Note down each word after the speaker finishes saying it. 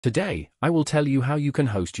Today, I will tell you how you can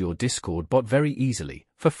host your Discord bot very easily,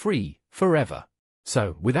 for free, forever.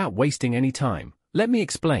 So, without wasting any time, let me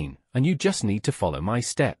explain, and you just need to follow my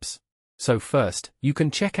steps. So first, you can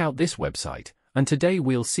check out this website, and today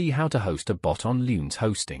we'll see how to host a bot on Lunes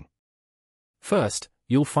hosting. First,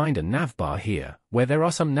 you'll find a nav bar here, where there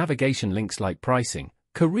are some navigation links like pricing,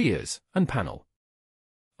 careers, and panel.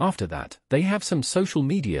 After that, they have some social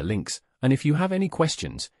media links, and if you have any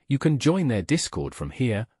questions, you can join their Discord from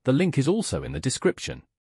here. The link is also in the description.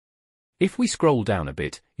 If we scroll down a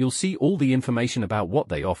bit, you'll see all the information about what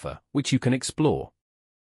they offer, which you can explore.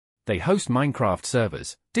 They host Minecraft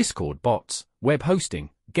servers, Discord bots, web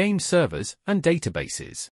hosting, game servers, and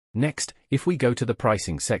databases. Next, if we go to the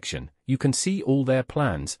pricing section, you can see all their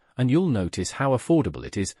plans, and you'll notice how affordable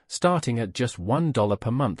it is, starting at just $1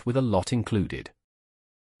 per month with a lot included.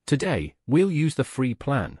 Today, we'll use the free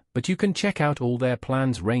plan, but you can check out all their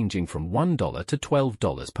plans ranging from $1 to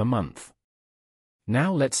 $12 per month.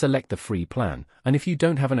 Now let's select the free plan, and if you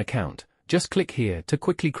don't have an account, just click here to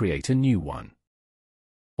quickly create a new one.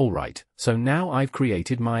 Alright, so now I've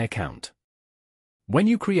created my account. When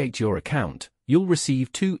you create your account, you'll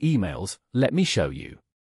receive 2 emails. Let me show you.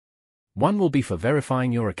 One will be for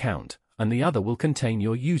verifying your account, and the other will contain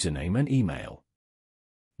your username and email.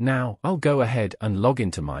 Now, I'll go ahead and log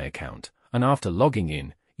into my account, and after logging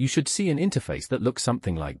in, you should see an interface that looks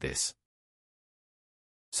something like this.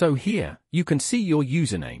 So here, you can see your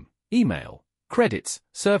username, email, credits,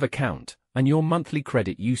 server count, and your monthly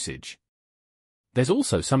credit usage. There's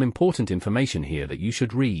also some important information here that you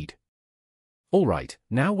should read. Alright,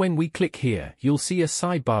 now when we click here, you'll see a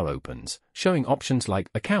sidebar opens, showing options like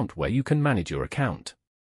Account where you can manage your account.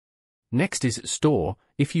 Next is Store.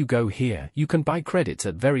 If you go here, you can buy credits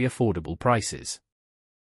at very affordable prices.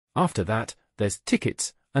 After that, there's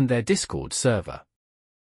Tickets, and their Discord server.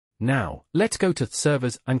 Now, let's go to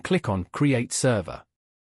Servers and click on Create Server.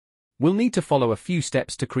 We'll need to follow a few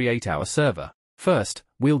steps to create our server. First,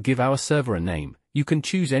 we'll give our server a name. You can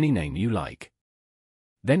choose any name you like.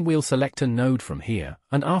 Then we'll select a node from here,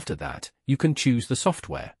 and after that, you can choose the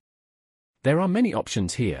software. There are many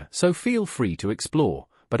options here, so feel free to explore,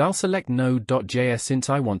 but I'll select Node.js since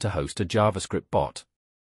I want to host a JavaScript bot.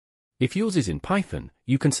 If yours is in Python,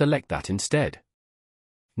 you can select that instead.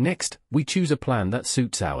 Next, we choose a plan that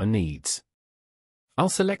suits our needs. I'll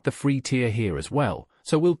select the free tier here as well,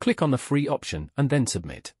 so we'll click on the free option and then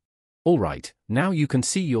submit. Alright, now you can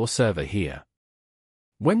see your server here.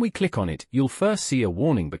 When we click on it, you'll first see a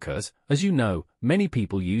warning because, as you know, many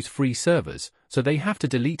people use free servers, so they have to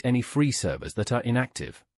delete any free servers that are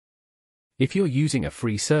inactive. If you're using a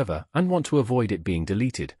free server and want to avoid it being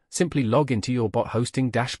deleted, simply log into your bot hosting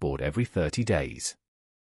dashboard every 30 days.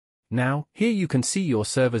 Now, here you can see your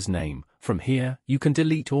server's name. From here, you can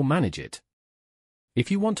delete or manage it. If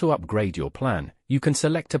you want to upgrade your plan, you can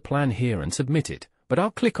select a plan here and submit it, but I'll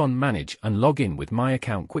click on Manage and log in with my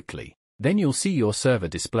account quickly. Then you'll see your server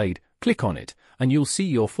displayed. Click on it, and you'll see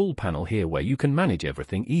your full panel here where you can manage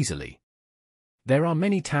everything easily. There are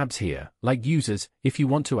many tabs here, like Users. If you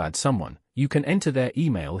want to add someone, you can enter their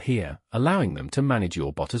email here, allowing them to manage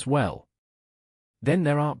your bot as well. Then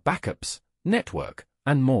there are Backups, Network,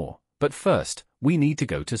 and more, but first, we need to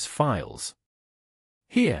go to Files.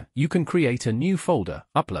 Here, you can create a new folder,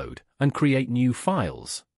 upload, and create new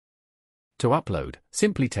files. To upload,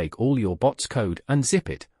 simply take all your bot's code and zip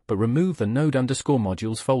it, but remove the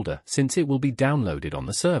node_modules folder since it will be downloaded on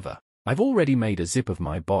the server. I've already made a zip of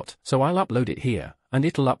my bot, so I'll upload it here, and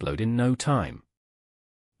it'll upload in no time.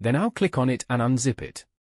 Then I'll click on it and unzip it.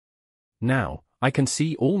 Now, I can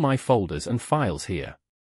see all my folders and files here.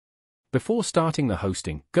 Before starting the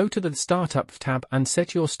hosting, go to the Startup tab and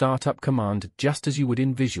set your startup command just as you would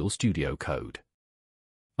in Visual Studio Code.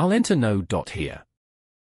 I'll enter node. Here.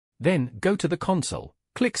 Then, go to the console,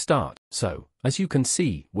 click Start. So, as you can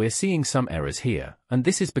see, we're seeing some errors here, and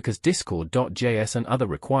this is because Discord.js and other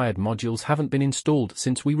required modules haven't been installed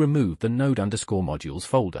since we removed the node_modules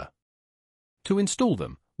folder. To install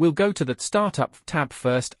them, we'll go to the Startup tab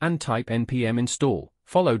first and type npm install,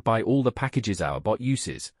 followed by all the packages our bot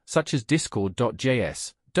uses, such as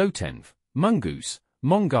Discord.js, Dotenv, Mongoose,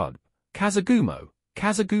 Mongodb,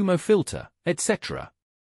 Kazagumo Filter, etc.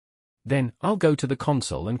 Then, I'll go to the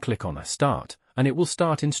console and click on Start, and it will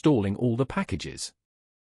start installing all the packages.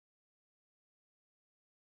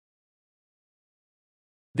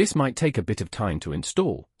 This might take a bit of time to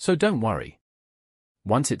install, so don't worry.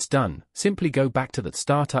 Once it's done, simply go back to the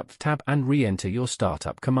Startup tab and re-enter your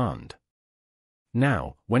startup command.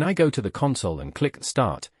 Now, when I go to the console and click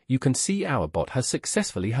Start, you can see our bot has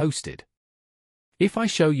successfully hosted. If I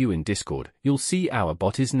show you in Discord, you'll see our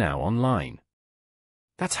bot is now online.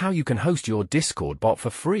 That's how you can host your Discord bot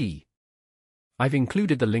for free. I've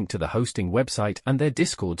included the link to the hosting website and their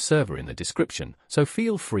Discord server in the description, so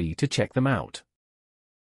feel free to check them out.